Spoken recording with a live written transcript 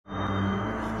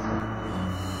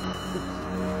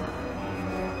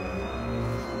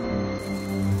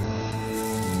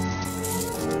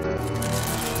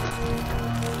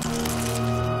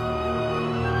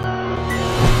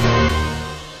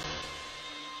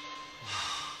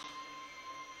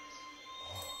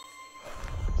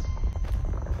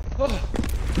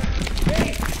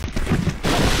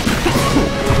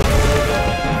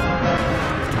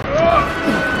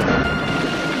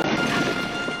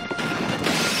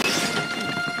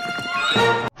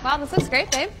Wow, this looks great,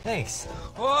 babe. Thanks.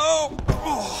 Whoa!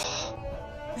 Oh,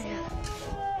 man.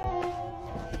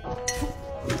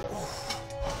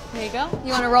 There you go.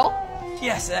 You want to roll?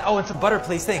 Yes. Oh, and some butter,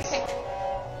 please. Thanks. Okay.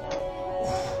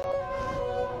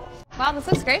 Wow, this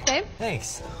looks great, babe.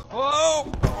 Thanks. Whoa!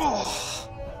 Oh,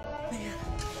 man.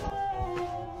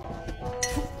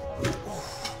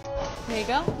 There you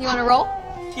go. You want to roll?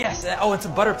 Yes. Oh, and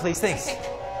some butter, please. Thanks. Okay.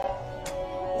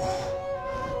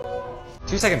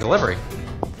 2-second delivery.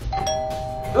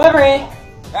 Delivery!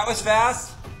 That was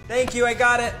fast. Thank you, I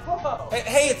got it.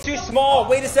 Hey, it's too small.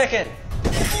 Wait a second. I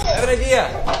have an idea.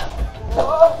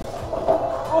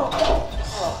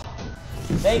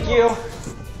 Thank you.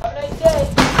 Have a nice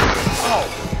day. Oh,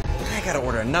 I gotta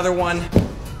order another one.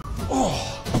 Oh.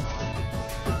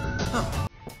 Huh.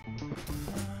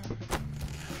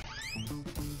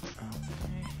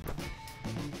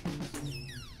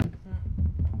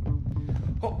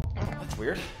 Oh, that's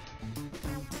weird.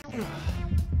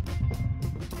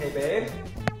 Hey, babe. Does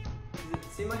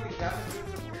it seem like the cabin's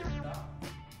doing some weird stuff?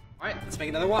 All right, let's make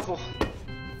another waffle.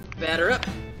 Batter up.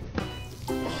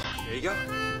 There you go.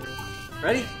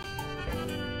 Ready?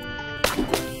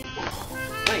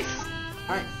 Nice.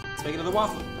 All right, let's make another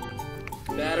waffle.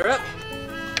 Batter up.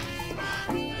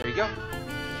 There you go.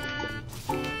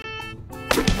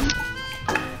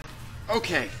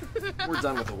 Okay, we're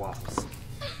done with the waffles.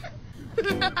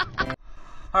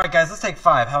 All right, guys, let's take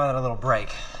 5. How about a little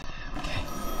break? Okay.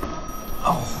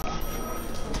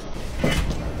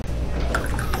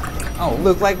 Oh,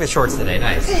 Luke, like the shorts today.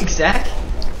 Nice. Thanks, Zach.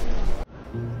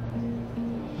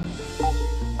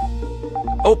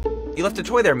 Oh, you left a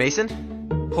toy there, Mason.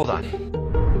 Hold on.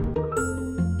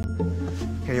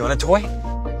 Here, you want a toy?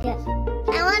 Yes.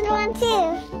 I want one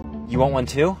too. You want one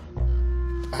too?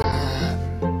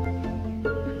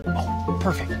 Oh,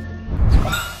 perfect.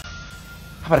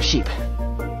 How about a sheep?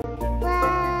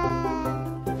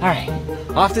 All right,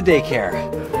 off to daycare.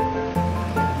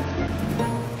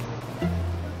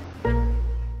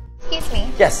 Excuse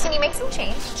me. Yes. Can you make some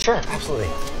change? Sure, absolutely.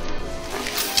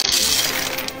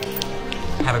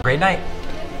 Have a great night.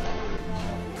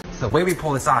 So the way we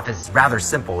pull this off is rather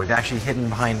simple. We've actually hidden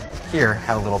behind here,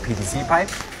 had a little PVC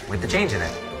pipe with the change in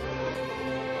it.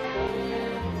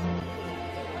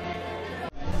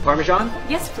 Parmesan?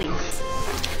 Yes, please.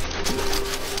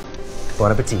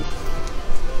 Bon appetit.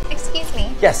 Excuse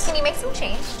me. Yes. Can you make some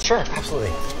change? Sure,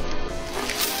 absolutely.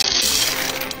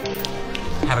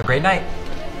 Have a great night.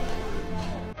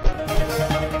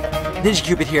 Ninja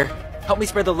Cupid here. Help me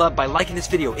spread the love by liking this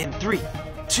video in 3,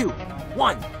 2,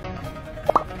 1.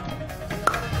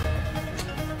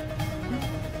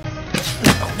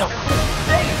 Oh, no.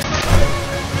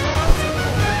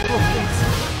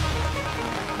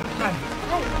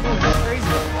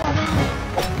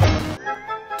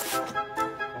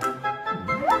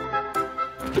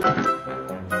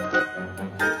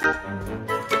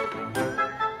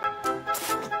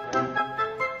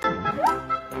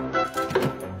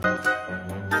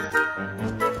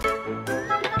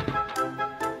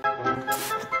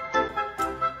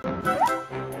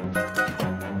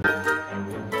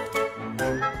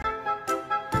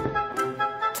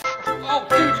 Oh,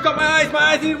 dude, you got my eyes! My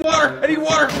eyes! I need water! I need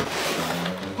water!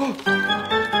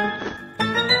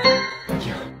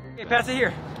 Okay, pass it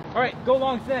here. All right, go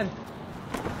long send.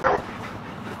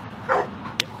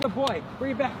 Good boy.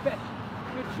 Bring it back, fetch.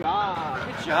 Good job.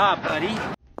 Good job, buddy.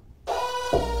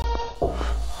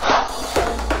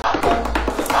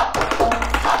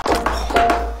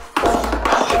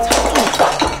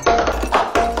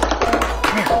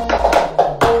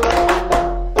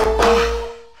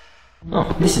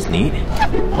 Oh, this is neat.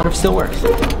 Wonder if it still works.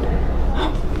 Let's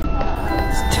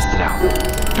test it out.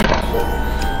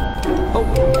 Oh.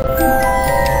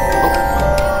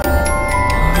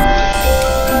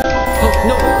 Oh,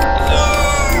 no.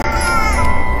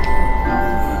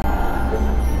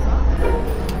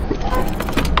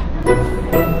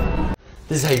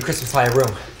 This is how you Christmasify a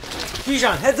room.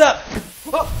 Dijon, heads up!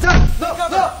 Oh, no!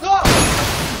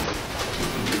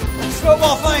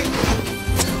 Snowball fight!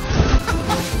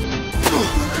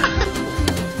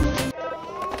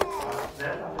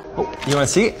 Oh, you want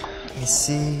to see it? Let me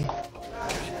see.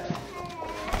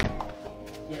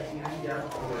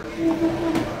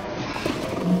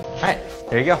 All right,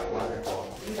 there you go.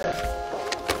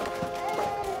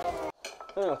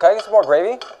 Can I get some more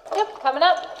gravy? Yep, coming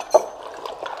up.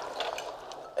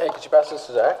 Hey, could you pass this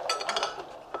to Zach?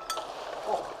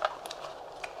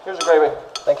 Here's the gravy.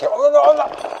 Thank you. Oh, no.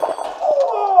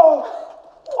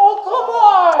 Oh, come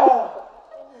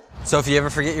on! So if you ever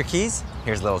forget your keys,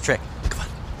 here's a little trick. Come on.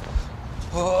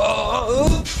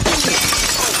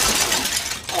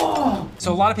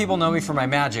 So a lot of people know me for my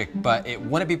magic, but it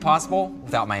wouldn't be possible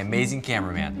without my amazing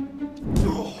cameraman.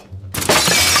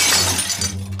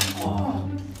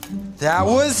 That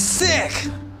was sick!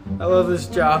 I love this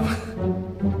job.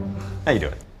 How you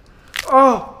doing?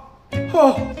 Oh!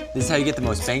 This is how you get the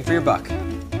most bang for your buck.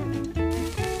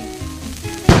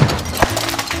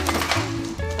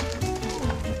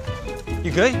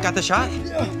 You good? Got the shot?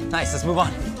 Yeah. Nice, let's move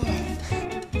on.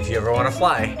 If you ever want to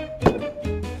fly.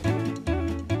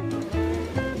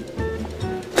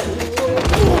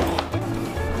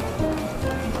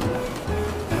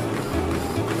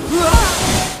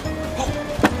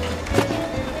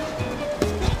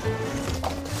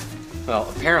 Well,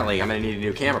 apparently I'm gonna need a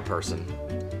new camera person.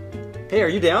 Hey, are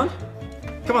you down?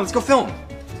 Come on, let's go film.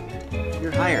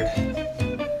 You're hired.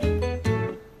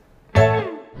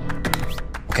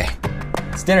 Okay,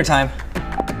 it's dinner time.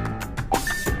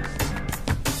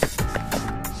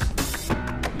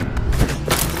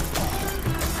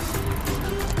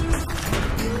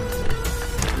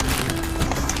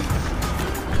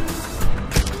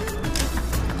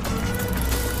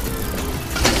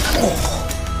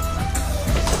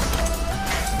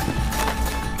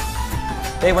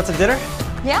 Hey, what's for dinner?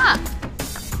 Yeah.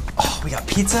 Oh, we got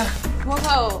pizza.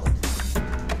 Whoa.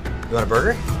 You want a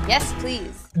burger? Yes,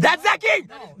 please. That's Zach King!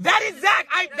 That is Zach!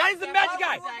 That is the magic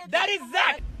guy! That is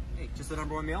Zach! Hey, just the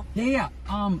 #1 meal? Yeah.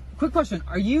 Quick question.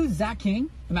 Are you Zach King,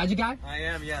 the magic guy? I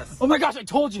am, yes. Oh my gosh, I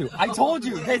told you! I told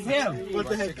you! It's him! What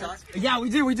the heck? Yeah,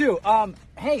 we do.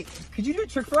 Hey, could you do a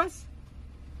trick for us?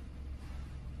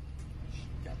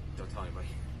 Yeah, don't tell anybody.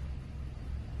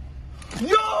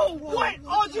 Yo! What?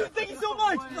 Oh, dude, thank you so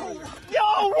much!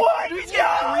 Yo, what?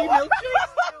 Yo!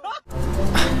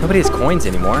 Nobody has coins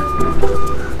anymore.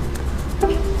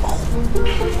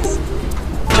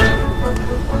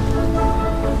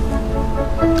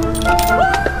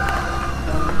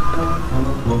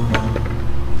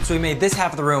 So we made this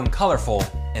half of the room colorful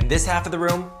and this half of the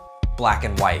room black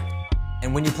and white.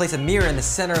 And when you place a mirror in the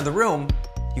center of the room,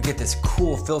 you get this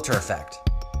cool filter effect.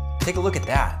 Take a look at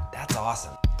that. That's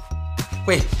awesome.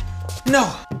 Wait,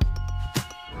 no.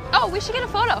 Oh, we should get a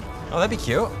photo. Oh, that'd be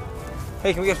cute.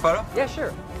 Hey, can we get a photo? Yeah,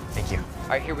 sure. Thank you. All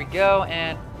right, here we go,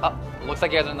 and looks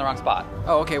like you guys are in the wrong spot.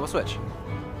 Oh, okay, we'll switch.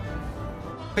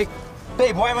 Hey,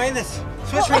 babe, why am I in this?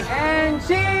 Switch me. And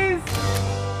cheese!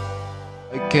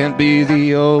 I can't be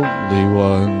the only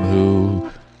one who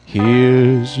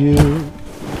hears you.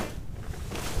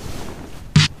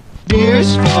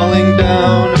 Tears falling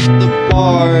down at the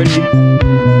party.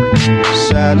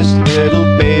 Saddest little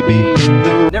baby in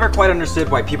the Never quite understood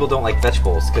why people don't like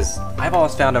vegetables, because I've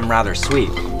always found them rather sweet.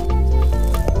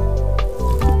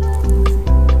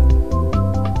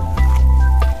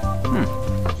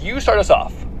 You start us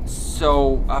off.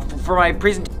 So, for my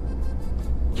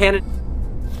presentation,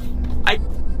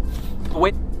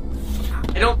 wait,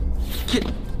 I don't get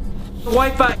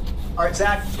Wi-Fi. All right,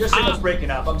 Zach, your signal's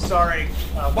breaking up. I'm sorry.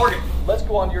 Morgan, let's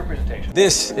go on to your presentation.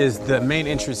 This is the main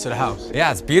entrance to the house.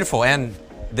 Yeah, it's beautiful, and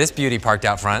this beauty parked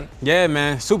out front. Yeah,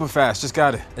 man, super fast. Just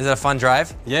got it. Is it a fun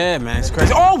drive? Yeah, man, it's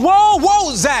crazy. Oh,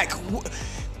 whoa, Zach!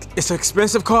 It's an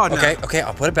expensive car now. Okay,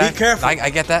 I'll put it back. Be careful. I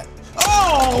get that.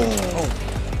 Oh!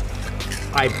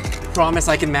 I promise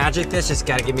I can magic this. Just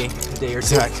gotta give me a day or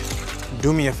two. Zach,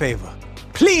 do me a favor.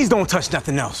 Please don't touch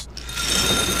nothing else.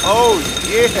 Oh,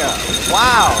 yeah.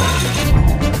 Wow.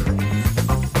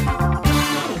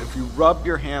 If you rub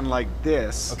your hand like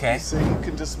this, Okay. you see, you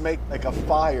can just make like a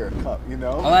fire cup, you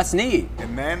know? Oh, that's neat.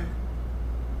 And then,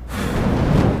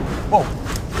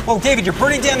 Whoa, David, you're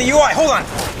burning down the UI. Hold on.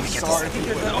 sorry.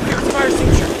 Here's the fire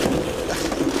extinguisher.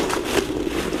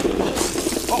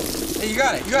 Oh, hey, you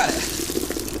got it.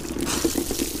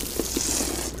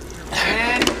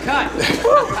 And cut.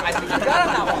 I think you got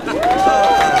on that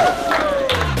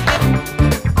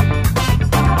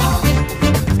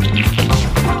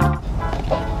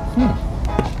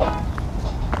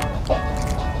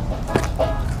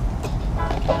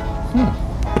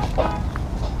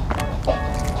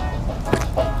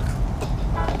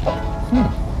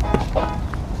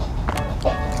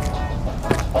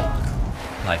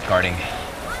Lifeguarding.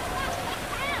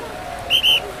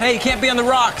 Hey, you can't be on the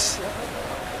rocks.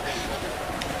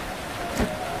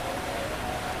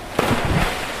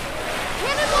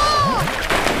 Cannonball!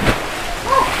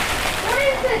 Oh, what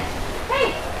is it? Hey,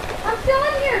 I'm still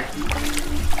in here.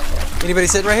 Anybody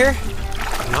sitting right here?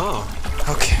 No.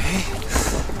 Okay.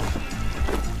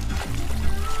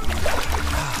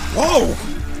 Whoa!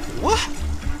 What?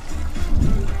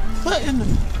 What in the...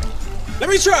 Let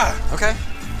me try. Okay.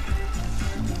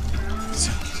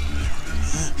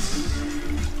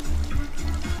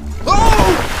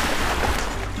 Oh!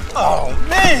 Oh,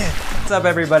 man! What's up,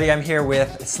 everybody? I'm here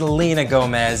with Selena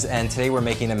Gomez, and today we're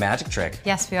making a magic trick.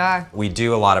 Yes, we are. We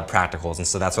do a lot of practicals, and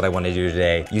so that's what I want to do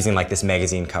today, using like this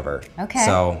magazine cover. Okay.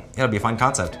 So it'll be a fun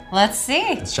concept. Let's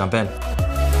see. Let's jump in.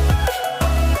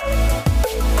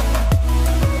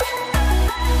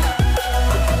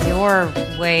 You're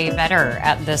way better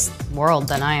at this world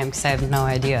than I am because I have no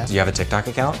idea. Do you have a TikTok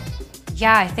account?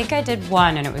 Yeah, I think I did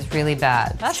one and it was really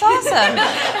bad. That's awesome.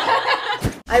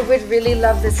 I would really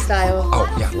love this style. Oh,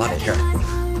 yeah, love it. Here.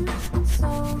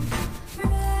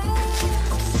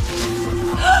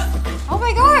 Oh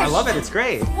my gosh. I love it. It's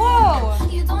great. Whoa.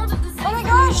 Oh my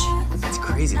gosh. It's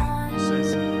crazy.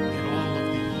 Says, "Get all of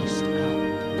the yeast out."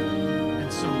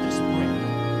 And so this bread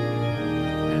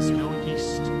has no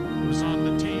yeast. It was on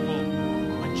the table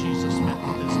when Jesus met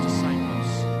with his disciples.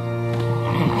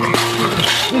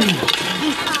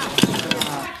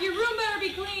 Your room better be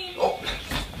clean.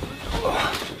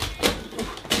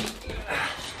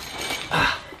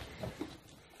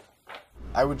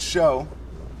 I would show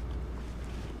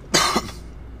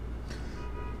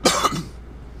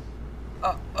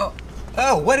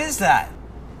Oh, what is that?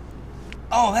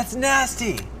 Oh, that's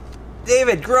nasty.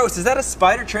 David, gross. Is that a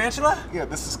spider tarantula? Yeah,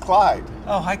 this is Clyde.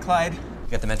 Oh, hi, Clyde. You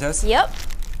got the Mentos? Yep.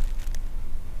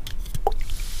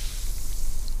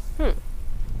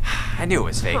 I knew it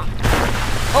was fake.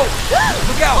 Oh,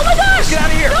 look out! Oh my gosh! Get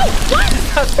out of here! No, what?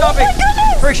 Stop it! Oh my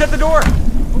goodness! Hurry, shut the door!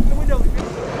 Open the window.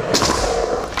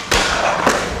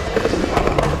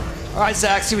 All right,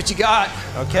 Zach, see what you got.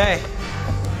 Okay.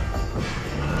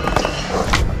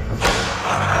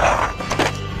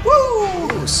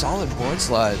 Ooh, solid board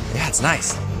slide. Yeah, it's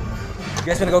nice. You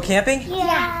guys wanna go camping?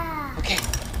 Yeah. Okay.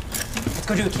 Let's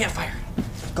go do a campfire.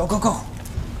 Go, go, go.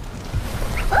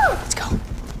 Let's go.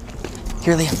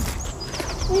 Here, Liam.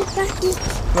 You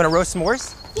wanna roast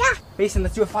s'mores? Yeah. Mason,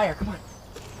 let's do a fire. Come on.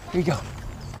 Here you go.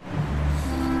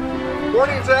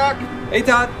 Morning, Zach. Hey,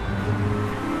 Todd.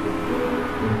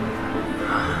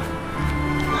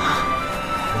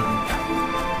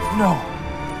 No.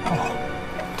 Oh.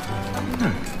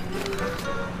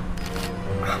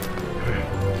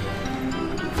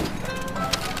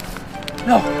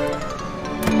 No.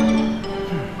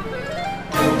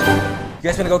 You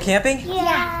guys wanna go camping?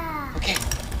 Yeah. Okay.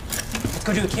 Let's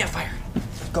go do a campfire.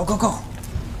 Go, go, go.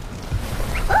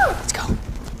 Let's go.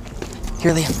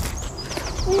 Here, Liam.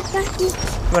 You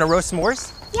wanna roast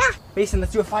s'mores? Yeah. Mason,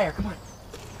 let's do a fire. Come on.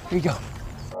 Here you go.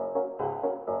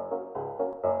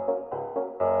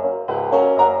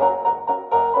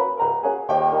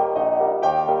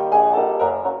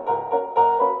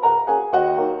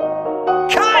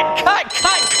 Cut!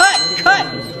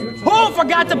 Who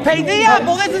forgot to pay the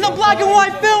apple? This is a black and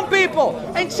white film, people!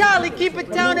 And Charlie, keep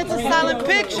it down, it's a silent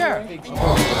picture!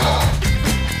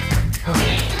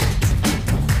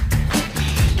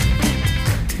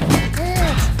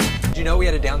 Did you know we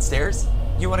had a downstairs?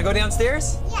 You wanna go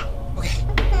downstairs? Yeah. Okay,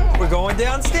 we're going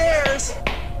downstairs.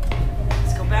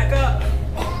 Let's go back up.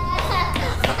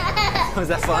 Was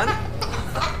that fun?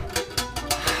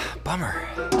 Bummer.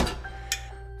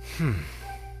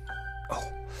 Oh,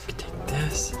 take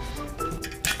this.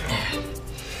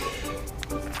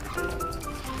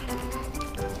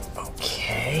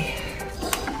 Okay.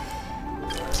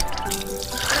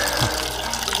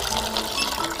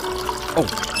 Oh.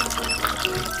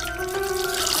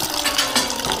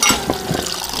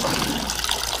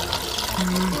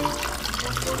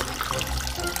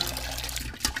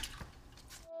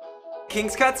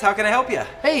 King's Cuts, how can I help you?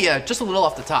 Hey, just a little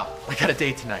off the top. I got a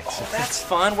date tonight. So That's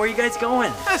fun. Where are you guys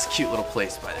going? that's a cute little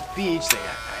place by the beach. They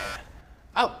got,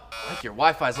 oh, I think your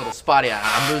Wi-Fi's a little spotty.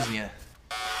 I'm losing you.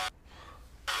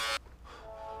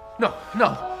 No.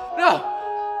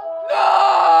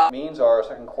 Means our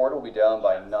second quarter will be down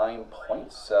by 9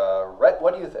 points. Rhett,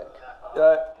 what do you think?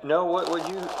 No, what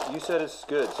you said is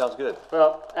good. Sounds good.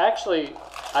 Well, actually,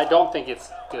 I don't think it's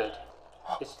good.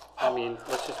 I mean,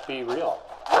 let's just be real.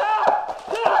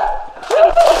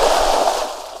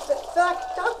 Zach,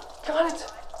 got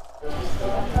it.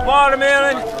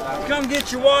 Watermelon! Come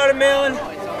get your watermelon!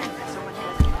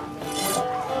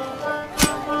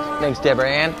 Thanks, Deborah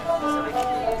Ann.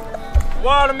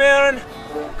 Watermelon!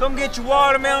 Come get your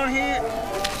watermelon here!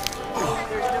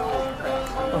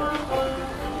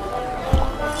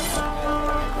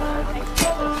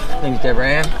 Thanks, Deborah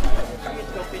Ann.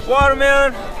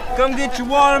 Watermelon! Come get your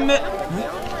watermelon!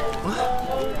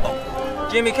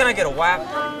 Jimmy, can I get a wipe?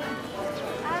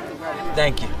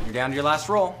 Thank you. You're down to your last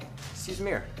roll. Just use a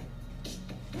mirror.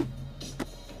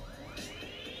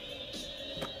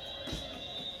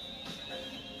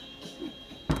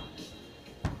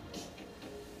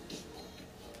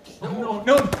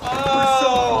 No.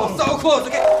 Oh, so close.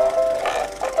 Okay.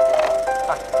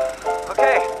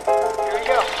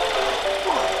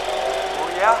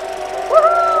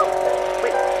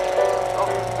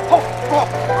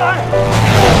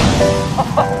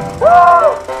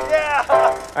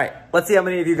 let's see how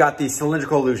many of you got these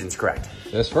cylindrical illusions correct.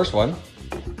 This first one.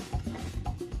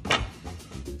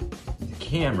 The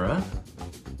camera.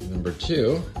 Number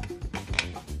 2.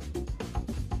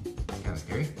 It's kind of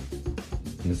scary.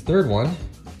 And this third one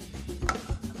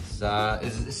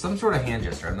is some sort of hand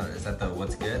gesture. Is that the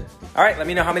what's good? All right, let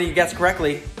me know how many you guessed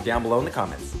correctly down below in the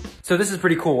comments. So this is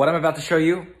pretty cool. What I'm about to show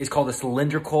you is called a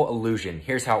cylindrical illusion.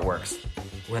 Here's how it works.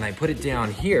 When I put it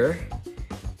down here,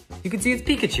 you can see it's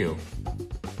Pikachu.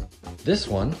 This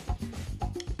one.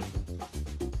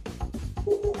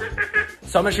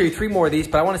 So I'm gonna show you 3 more of these,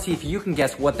 but I wanna see if you can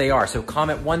guess what they are. So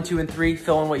comment 1, 2, and 3,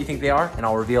 fill in what you think they are, and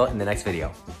I'll reveal it in the next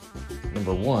video.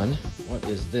 Number 1, what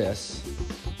is this?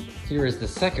 Here is the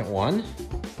second one.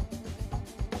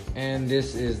 And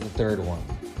this is the third one.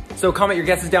 So comment your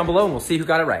guesses down below and we'll see who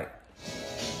got it right.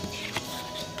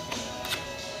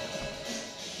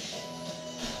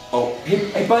 Oh,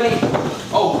 hey buddy.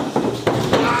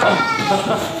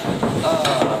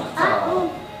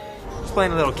 Just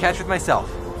playing a little catch with myself.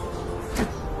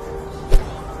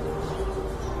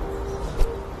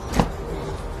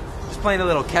 Just playing a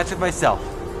little catch with myself.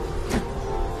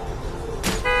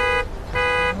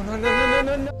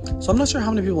 So I'm not sure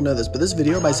how many people know this, but this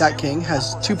video by Zach King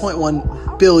has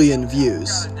 2.1 billion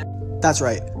views. That's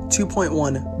right,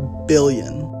 2.1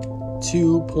 billion.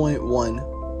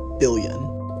 2.1 billion.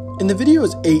 And the video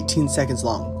is 18 seconds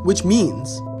long, which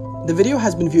means the video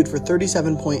has been viewed for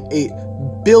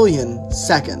 37.8 billion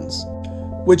seconds,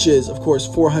 which is, of course,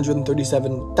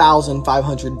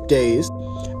 437,500 days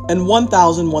and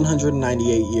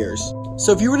 1,198 years.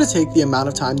 So if you were to take the amount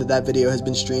of time that video has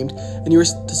been streamed and you were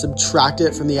to subtract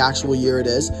it from the actual year it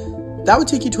is, that would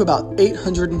take you to about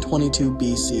 822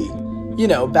 BC. You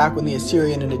know, back when the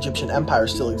Assyrian and Egyptian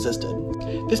empires still existed.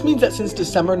 This means that since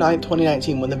December 9th,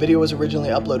 2019, when the video was originally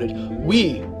uploaded,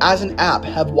 we, as an app,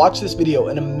 have watched this video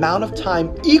an amount of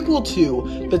time equal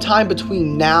to the time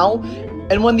between now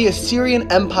and when the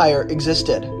Assyrian Empire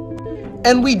existed.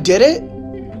 And we did it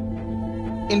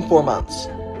in 4 months.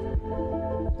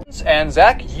 And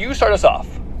Zach, you start us off.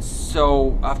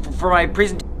 So, for my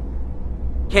presentation,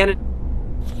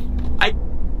 I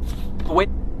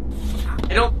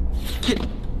don't get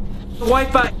the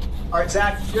Wi-Fi. All right,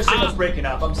 Zach, your signal's breaking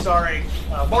up. I'm sorry.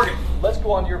 Morgan, let's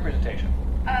go on to your presentation.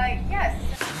 Yes.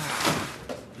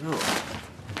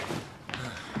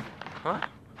 Huh?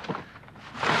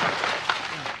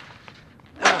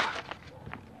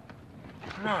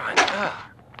 Come on.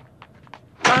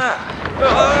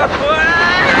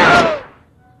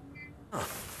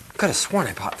 Could have sworn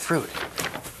I bought fruit.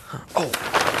 Oh.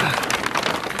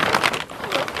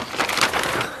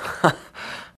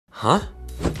 Huh?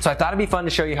 So I thought it'd be fun to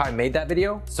show you how I made that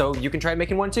video, so you can try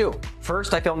making one too.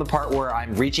 First, I filmed the part where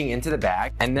I'm reaching into the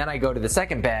bag, and then I go to the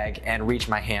second bag and reach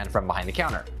my hand from behind the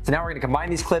counter. So now we're gonna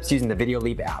combine these clips using the Video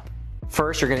Leap app.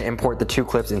 First, you're gonna import the 2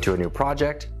 clips into a new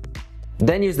project,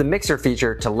 then use the mixer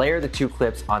feature to layer the 2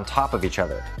 clips on top of each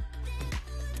other.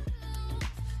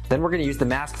 Then we're gonna use the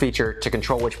mask feature to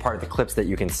control which part of the clips that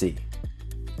you can see.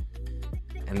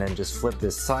 And then just flip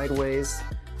this sideways.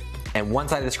 And one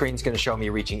side of the screen is gonna show me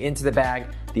reaching into the bag,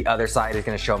 the other side is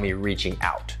gonna show me reaching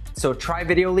out. So try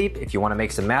Video Leap if you wanna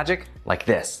make some magic like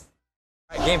this.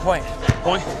 All right, game point.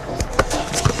 Point.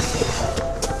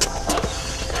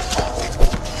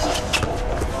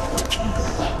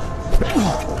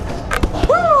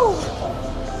 Woo!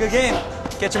 Good game.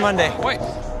 Catch you Monday. Wait,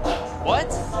 what?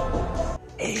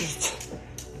 8,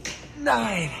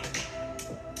 9,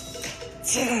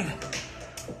 10.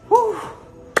 Woo!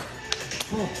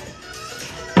 Woo.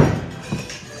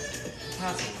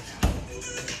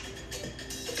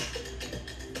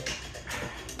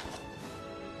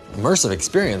 Immersive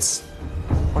experience.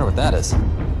 Wonder what that is.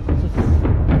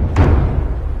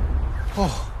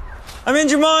 Oh, I'm in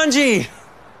Jumanji.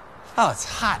 Oh, it's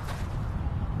hot.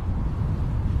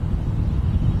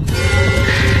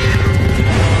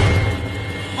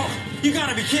 Oh, you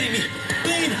gotta be kidding me.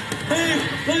 Babe, babe,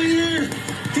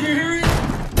 can you hear it?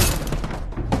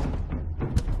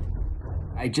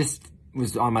 I just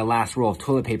was on my last roll of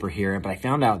toilet paper here, but I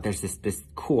found out there's this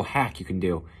cool hack you can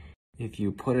do. If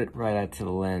you put it right out to the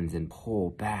lens and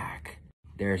pull back,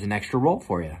 there's an extra roll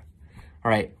for you. All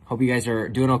right, hope you guys are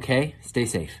doing okay. Stay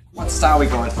safe. What style are we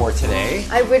going for today?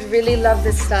 I would really love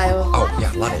this style. Oh,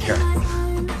 yeah, love it. Here.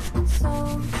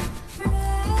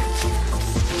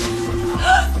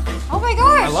 Oh my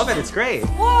gosh! I love it, it's great.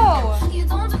 Whoa!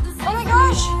 Oh my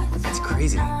gosh! It's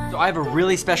crazy. So I have a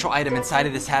really special item inside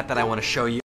of this hat that I want to show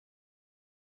you.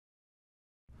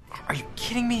 Are you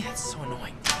kidding me? That's so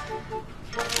annoying.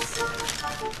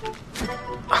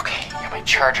 Okay, got my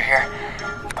charger here.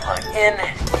 Plug in.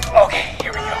 Okay,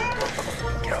 here we go.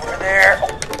 Get over there.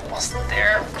 Almost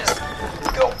there. Just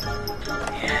go.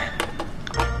 Yeah.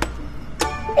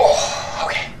 Oh,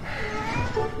 okay.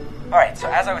 All right, so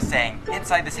as I was saying,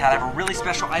 inside this hat I have a really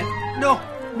special item. No.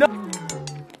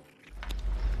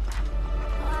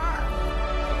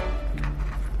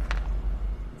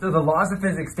 So the laws of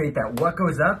physics state that what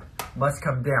goes up must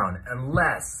come down,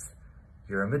 unless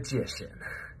you're a magician.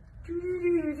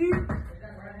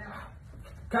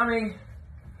 Coming.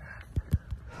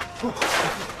 Here,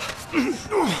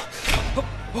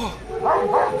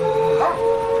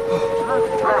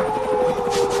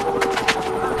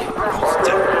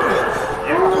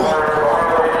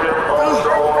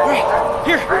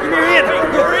 give me your hand.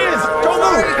 There he is. Don't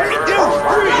move. Hey, dude,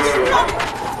 freeze. He's gone.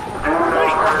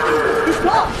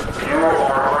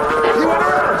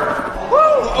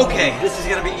 Woo! Okay, this is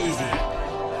gonna be easy.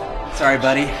 Sorry,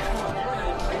 buddy.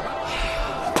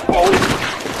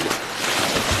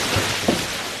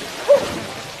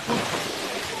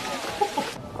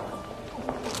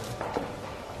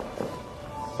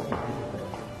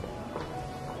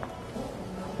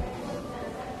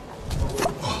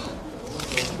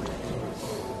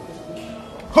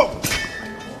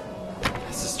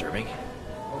 That's disturbing.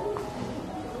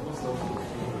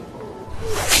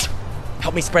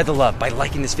 Help me spread the love by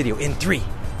liking this video in 3,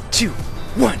 2,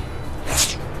 1.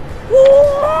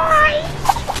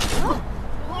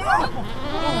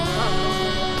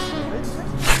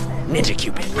 Ninja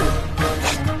Cupid.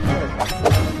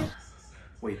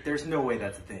 Wait, there's no way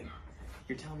that's a thing.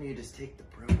 You're telling me you just take the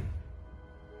broom?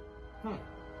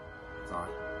 It's on.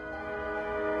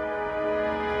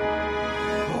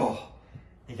 Oh,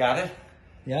 you got it?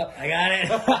 Yep, I got it.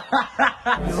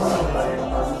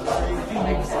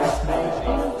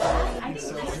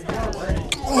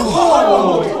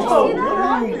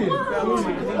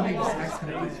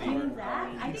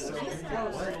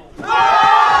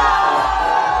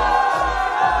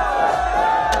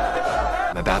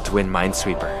 I'm about to win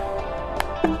Minesweeper.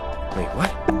 Wait,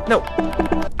 what? No.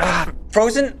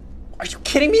 Frozen? Are you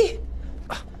kidding me?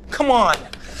 Come on.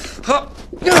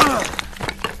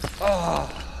 Oh,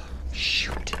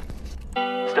 shoot.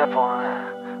 Step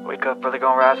 1, wake up early,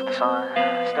 gonna rise with the sun.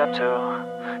 Step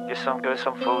 2, get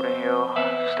some food in you.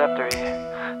 Step 3,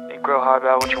 think real hard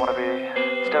about what you wanna be.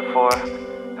 Step 4.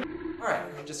 Alright,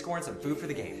 just scoring some food for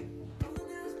the game.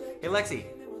 Hey, Lexi.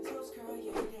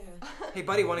 Hey,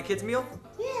 buddy, want a kid's meal?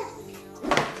 Yeah.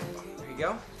 There you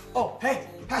go. Oh, hey,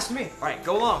 pass to me. Alright,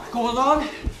 go along. Go along?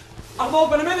 I'm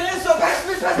open a minute, so pass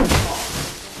me.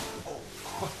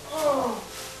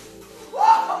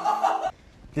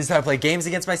 This is how I play games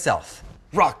against myself.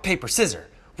 Rock, paper, scissor.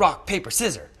 Rock, paper,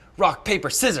 scissor. Rock, paper,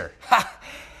 scissor. Ha!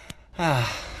 I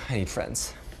need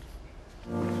friends.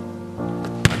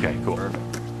 Okay, cool.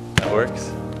 That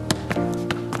works.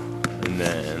 And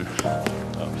then,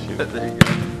 oh shoot. There you go.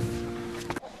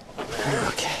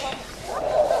 Okay.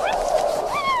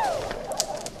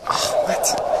 Oh, what?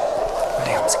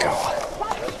 Okay, let's go.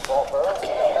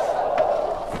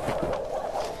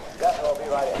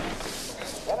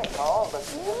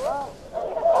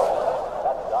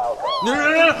 No!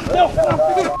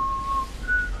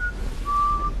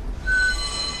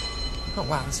 Oh,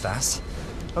 wow, that's fast.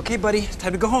 Okay, buddy,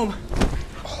 time to go home.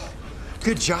 Oh,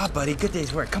 good job, buddy. Good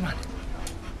day's work. Come on.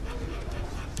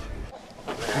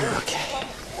 Okay.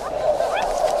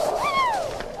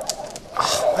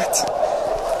 Oh, what?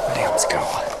 Okay, let's go.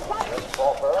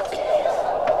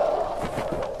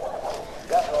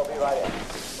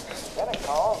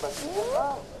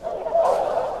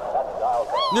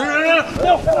 No!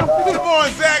 Come on,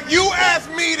 Zach. You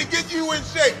asked me to get you in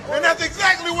shape, and that's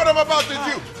exactly what I'm about to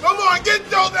do. Come on, get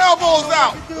those elbows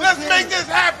out. Let's make this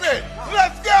happen.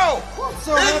 Let's go. It's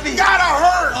gotta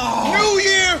hurt. New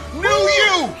year, new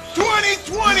you.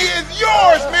 2020 is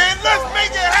yours, man. Let's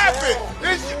make it happen.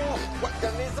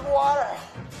 Gonna need some water.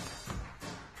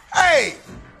 Hey,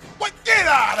 what? Get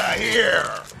out of here.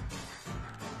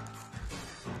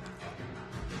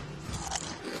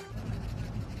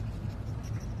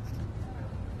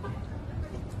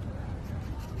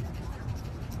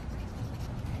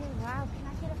 Wow, can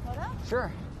I get a photo?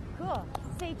 Sure. Cool.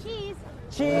 Say cheese.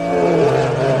 Cheese!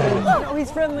 Oh,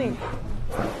 he's friendly.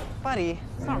 Buddy,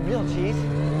 it's not real cheese.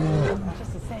 It's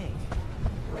just a saying.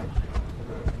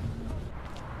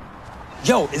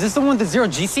 Yo, is this the one with the zero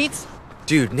G seats?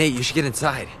 Dude, Nate, you should get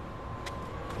inside.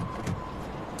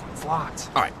 It's locked.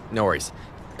 All right, no worries.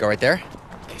 Go right there.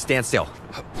 Okay, stand still.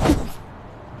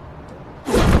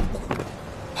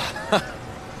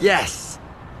 Yes!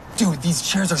 Dude, these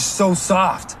chairs are so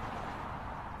soft.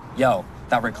 Yo,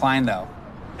 that recline though.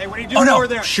 Hey, what are you doing over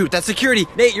there? Shoot, that's security.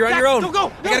 Nate, you're on your own. Don't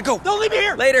go. I gotta go. Don't leave me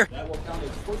here. Later. That will count as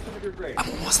first your grade. I'm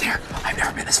almost there. I've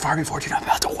never been this far before, dude. I'm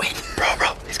about to win.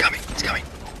 Bro, he's coming. He's coming.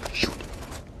 Shoot.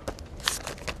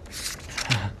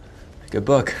 Good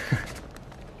book.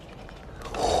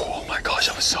 Oh my gosh,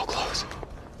 I was so close.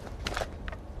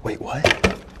 Wait, what?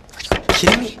 Are you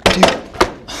kidding me? Dude.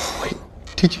 Wait,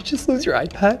 did you just lose your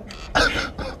iPad?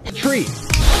 Tree.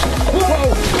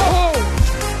 Whoa!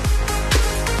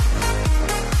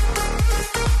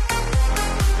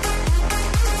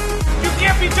 You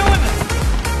can't be doing this!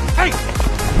 Hey!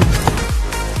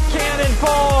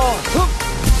 Cannonball!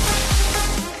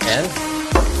 And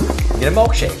get a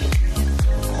milkshake.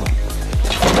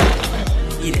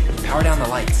 Eat it. Power down the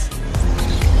lights.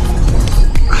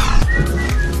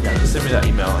 Yeah, just send me that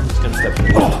email. I'm just gonna step in.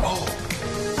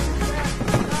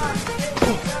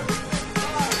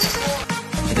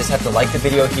 You just have to like the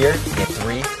video here. In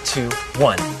 3, 2,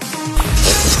 1.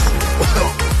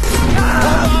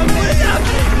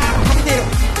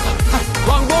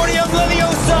 Longboardium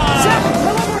Leviosa!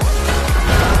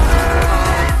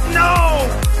 No!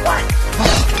 What?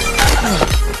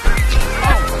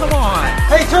 Oh, come on!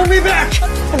 Hey, turn me back!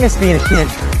 I miss being a kid.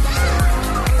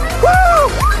 Woo!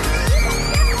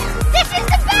 This is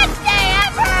the best day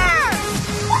ever!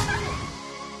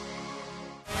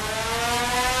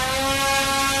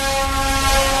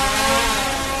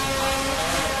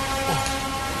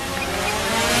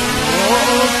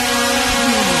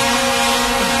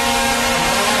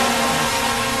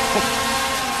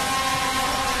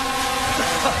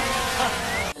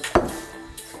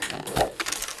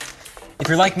 If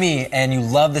you're like me and you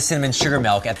love the cinnamon sugar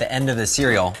milk at the end of the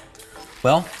cereal,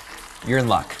 well, you're in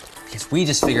luck. Because we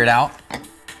just figured out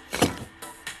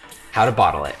how to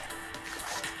bottle it.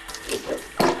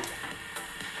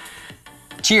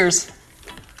 Cheers.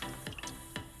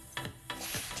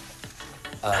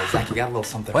 Zach, we got a little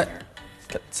something. What? Here.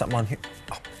 Got something on here.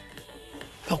 Oh,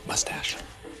 milk mustache.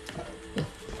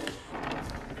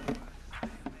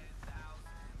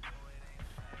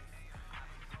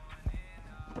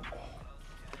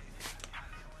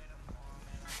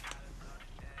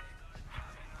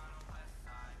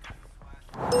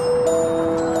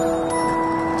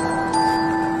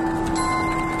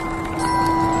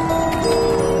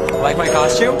 Like my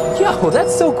costume? Yo,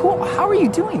 that's so cool. How are you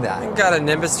doing that? Got a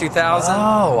Nimbus 2000.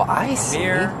 Oh, I see.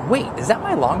 Mirror. Wait, is that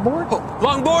my longboard? Oh,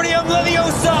 Longboardium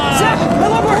Leviosa! Zach, my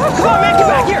longboard! Come on, man, get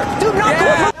back here! Dude, not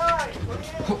Yeah.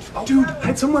 cool! Dude,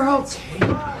 head somewhere else.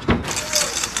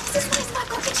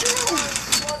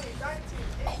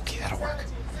 Okay, that'll work.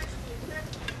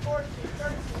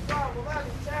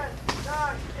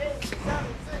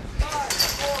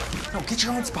 No, get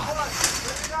your own spot.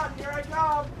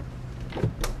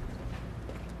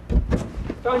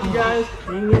 Found you guys.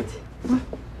 Dang it. All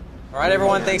right,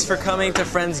 everyone, thanks for coming to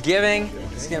Friendsgiving.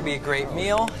 It's gonna be a great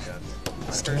meal.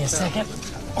 Just give me a second.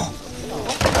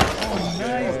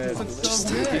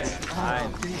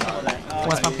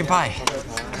 What's pumpkin pie?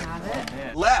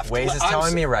 Left. Waze is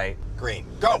telling me right. Green.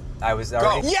 Go. I was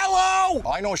already. Go. Yellow!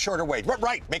 Oh, I know a shorter way.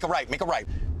 Right. Make a right. Make a right.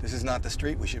 This is not the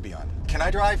street we should be on. Can I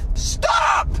drive?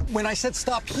 Stop! When I said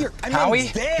stop here, I meant Howie,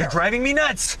 there. you're driving me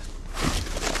nuts.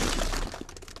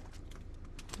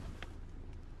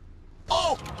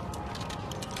 Oh!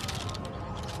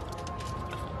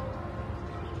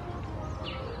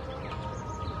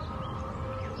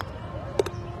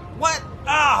 What?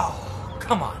 Oh,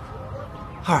 come on.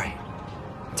 All right,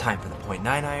 time for the .9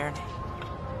 iron.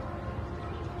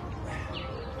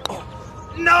 Oh,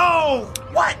 no!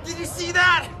 What? Did you see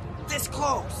that? This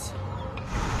close.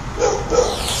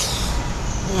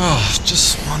 Oh,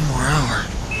 just one more hour.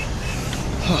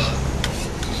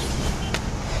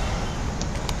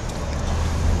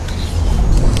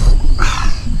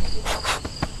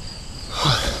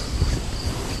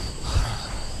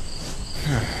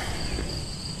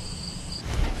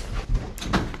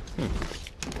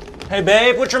 Hey,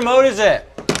 babe, which remote is it?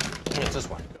 It's this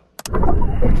one.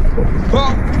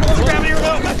 Oh, gravity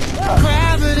remote!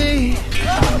 Gravity!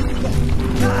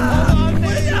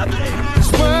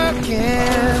 It's working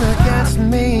against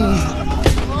me.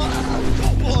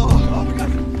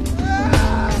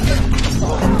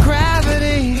 And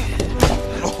gravity.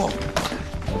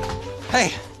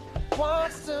 Hey,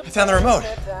 I found the remote.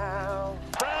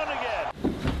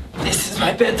 This is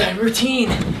my bedtime routine.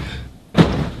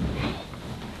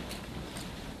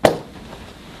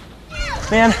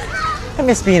 Man, I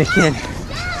miss being a kid. Woo!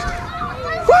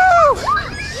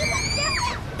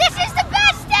 This is the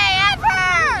best day ever!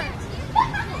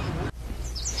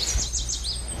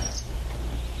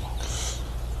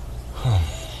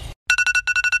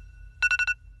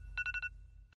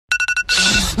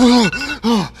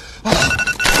 Oh,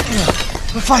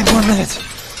 5 more minutes.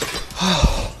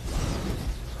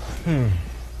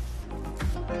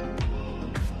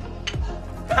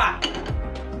 Ha!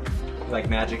 You like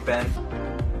magic, Ben?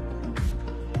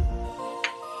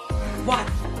 What?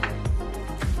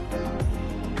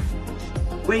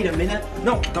 Wait a minute.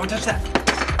 No, don't touch that.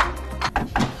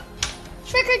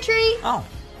 Trick or treat. Oh,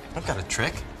 I've got a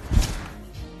trick.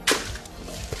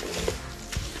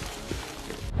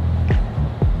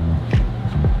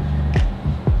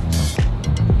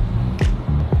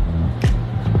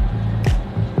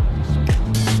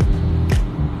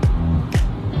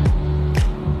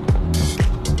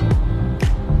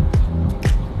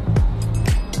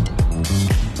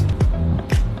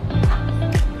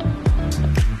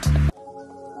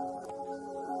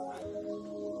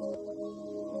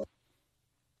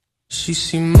 She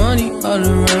see money all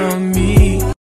around me.